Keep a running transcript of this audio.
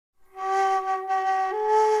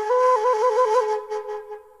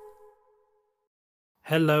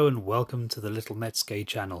Hello and welcome to the Little Metsuke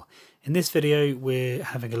channel. In this video we're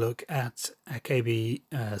having a look at Akebi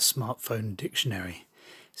smartphone dictionary.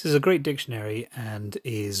 This is a great dictionary and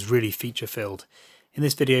is really feature filled. In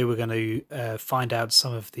this video we're going to find out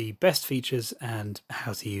some of the best features and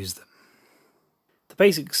how to use them. The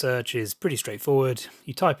basic search is pretty straightforward.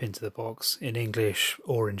 You type into the box in English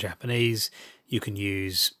or in Japanese. You can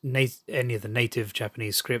use any of the native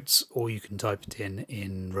Japanese scripts, or you can type it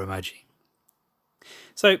in Romaji.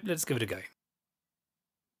 So let's give it a go.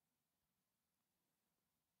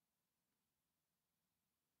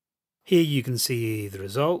 Here you can see the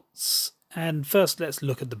results, and first let's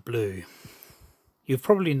look at the blue. You've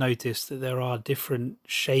probably noticed that there are different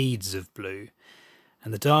shades of blue,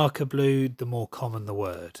 and the darker blue, the more common the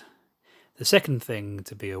word. The second thing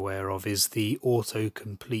to be aware of is the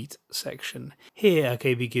autocomplete section. Here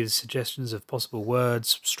Akebi gives suggestions of possible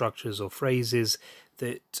words, structures or phrases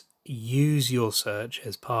that use your search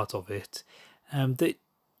as part of it that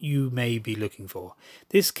you may be looking for.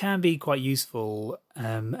 This can be quite useful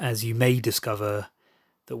as you may discover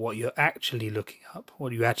that what you're actually looking up,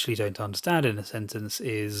 what you actually don't understand in a sentence,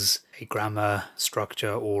 is a grammar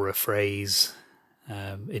structure or a phrase,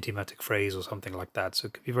 idiomatic phrase or something like that. So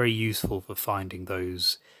it could be very useful for finding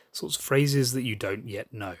those sorts of phrases that you don't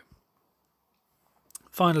yet know.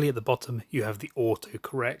 Finally, at the bottom you have the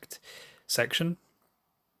autocorrect section.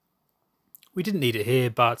 We didn't need it here,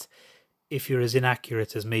 but if you're as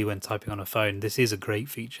inaccurate as me when typing on a phone, this is a great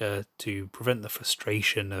feature to prevent the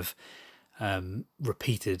frustration of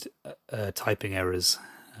repeated typing errors.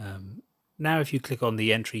 Now if you click on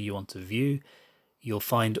the entry you want to view, you'll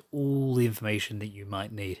find all the information that you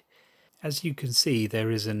might need. As you can see,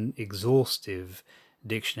 there is an exhaustive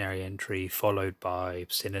dictionary entry followed by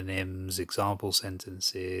synonyms, example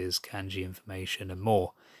sentences, kanji information and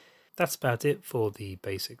more. That's about it for the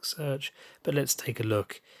basic search, but let's take a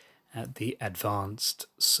look at the advanced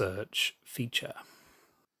search feature.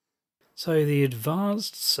 So the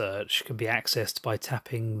advanced search can be accessed by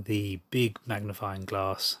tapping the big magnifying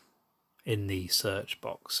glass in the search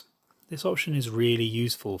box. This option is really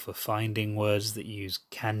useful for finding words that use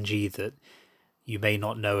kanji that you may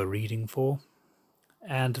not know a reading for.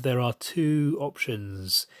 And there are two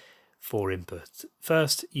options for input.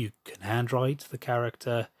 First, you can handwrite the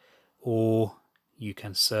character, or you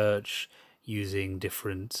can search using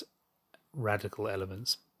different radical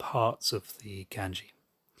elements, parts of the kanji.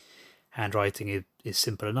 Handwriting is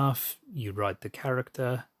simple enough. You write the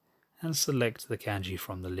character and select the kanji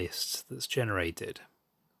from the list that's generated.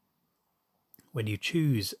 When you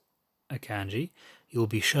choose a kanji, you'll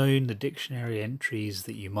be shown the dictionary entries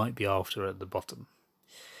that you might be after at the bottom.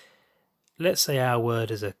 Let's say our word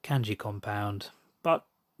is a kanji compound, but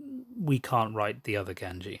we can't write the other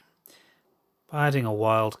kanji. By adding a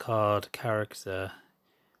wildcard character,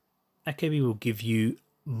 Akebi will give you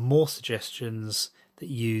more suggestions that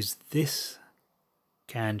use this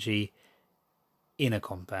kanji in a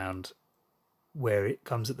compound where it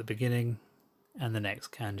comes at the beginning and the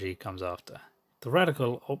next kanji comes after. The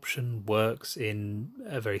radical option works in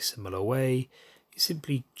a very similar way. You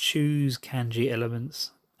simply choose kanji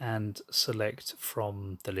elements and select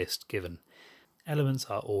from the list given. Elements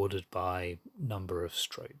are ordered by number of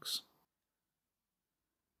strokes.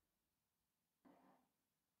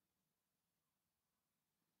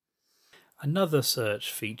 Another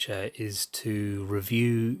search feature is to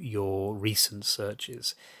review your recent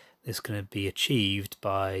searches. This can be achieved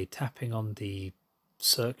by tapping on the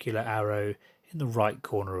circular arrow in the right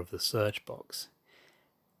corner of the search box.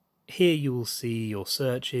 Here you will see your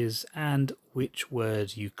searches and which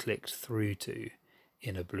word you clicked through to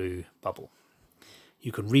in a blue bubble.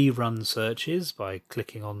 You can rerun searches by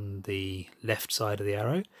clicking on the left side of the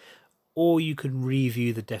arrow, or you can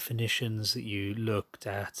review the definitions that you looked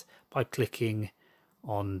at by clicking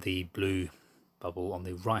on the blue bubble on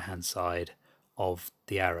the right hand side of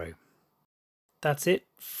the arrow. That's it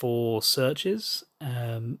for searches,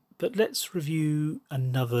 but let's review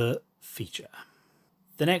another feature.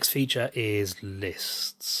 The next feature is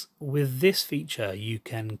lists. With this feature you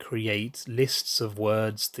can create lists of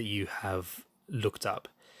words that you have looked up.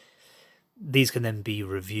 These can then be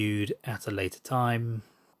reviewed at a later time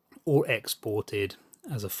or exported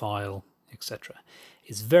as a file, etc.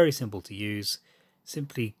 It's very simple to use.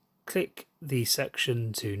 Simply click the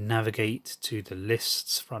section to navigate to the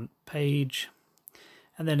lists front page,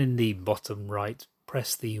 and then in the bottom right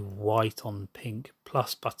press the white on pink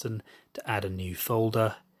plus button to add a new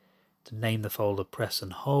folder. To name the folder, press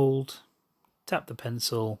and hold, tap the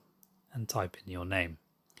pencil and type in your name.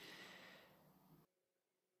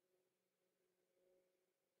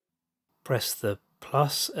 Press the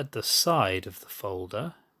plus at the side of the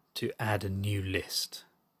folder to add a new list.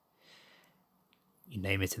 You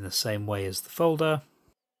name it in the same way as the folder,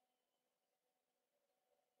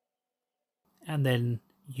 and then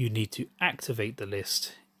you need to activate the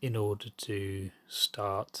list in order to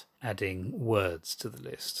start adding words to the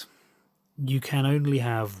list. You can only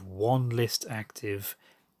have one list active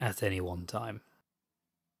at any one time.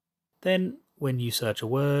 Then when you search a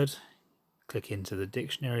word, click into the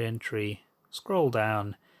dictionary entry, scroll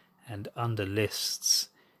down, and under lists,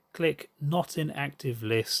 click Not in Active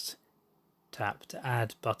List, tap to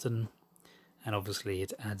Add button, and obviously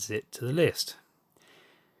it adds it to the list.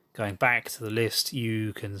 Going back to the list,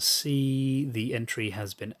 you can see the entry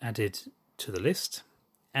has been added to the list,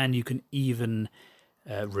 and you can even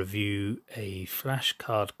review a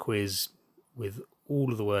flashcard quiz with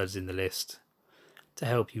all of the words in the list to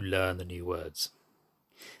help you learn the new words.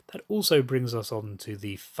 That also brings us on to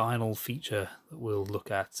the final feature that we'll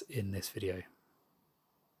look at in this video.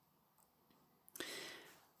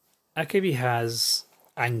 Akebi has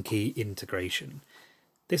Anki integration.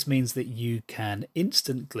 This means that you can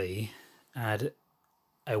instantly add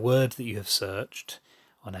a word that you have searched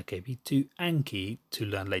on Akebi to Anki to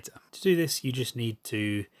learn later. To do this, you just need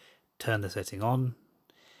to turn the setting on.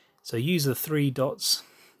 So use the three dots,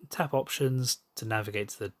 tap options to navigate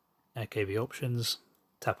to the Akebi options,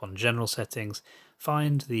 tap on general settings,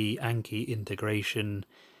 find the Anki integration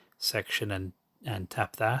section and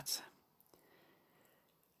tap that.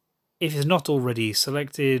 If it's not already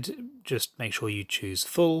selected, just make sure you choose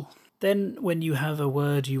full. Then when you have a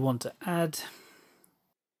word you want to add,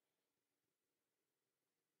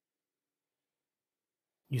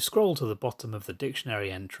 you scroll to the bottom of the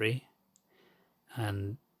dictionary entry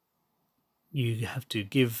and you have to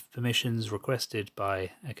give permissions requested by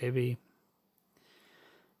Akebi.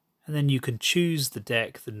 And then you can choose the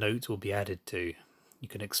deck the note will be added to. You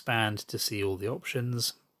can expand to see all the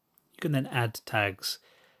options. You can then add tags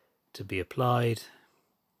to be applied.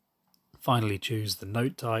 Finally choose the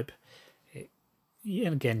note type.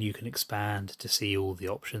 And again you can expand to see all the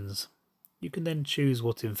options. You can then choose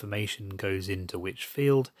what information goes into which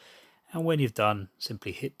field, and when you've done,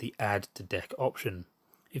 simply hit the Add to Deck option.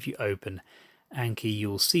 If you open Anki,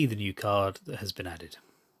 you'll see the new card that has been added.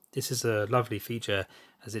 This is a lovely feature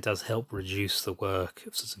as it does help reduce the work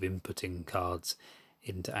of sort of inputting cards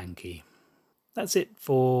into Anki. That's it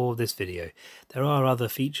for this video. There are other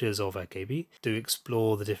features of Akebi. To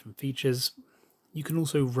explore the different features, you can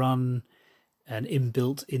also run an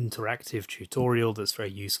inbuilt interactive tutorial that's very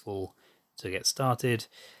useful to get started.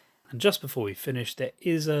 And just before we finish, there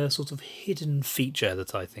is a sort of hidden feature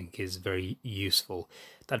that I think is very useful.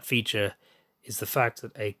 That feature is the fact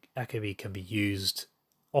that Akebi can be used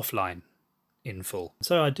offline in full.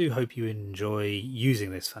 So I do hope you enjoy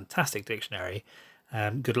using this fantastic dictionary.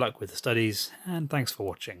 Good luck with the studies, and thanks for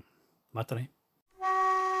watching. Matane.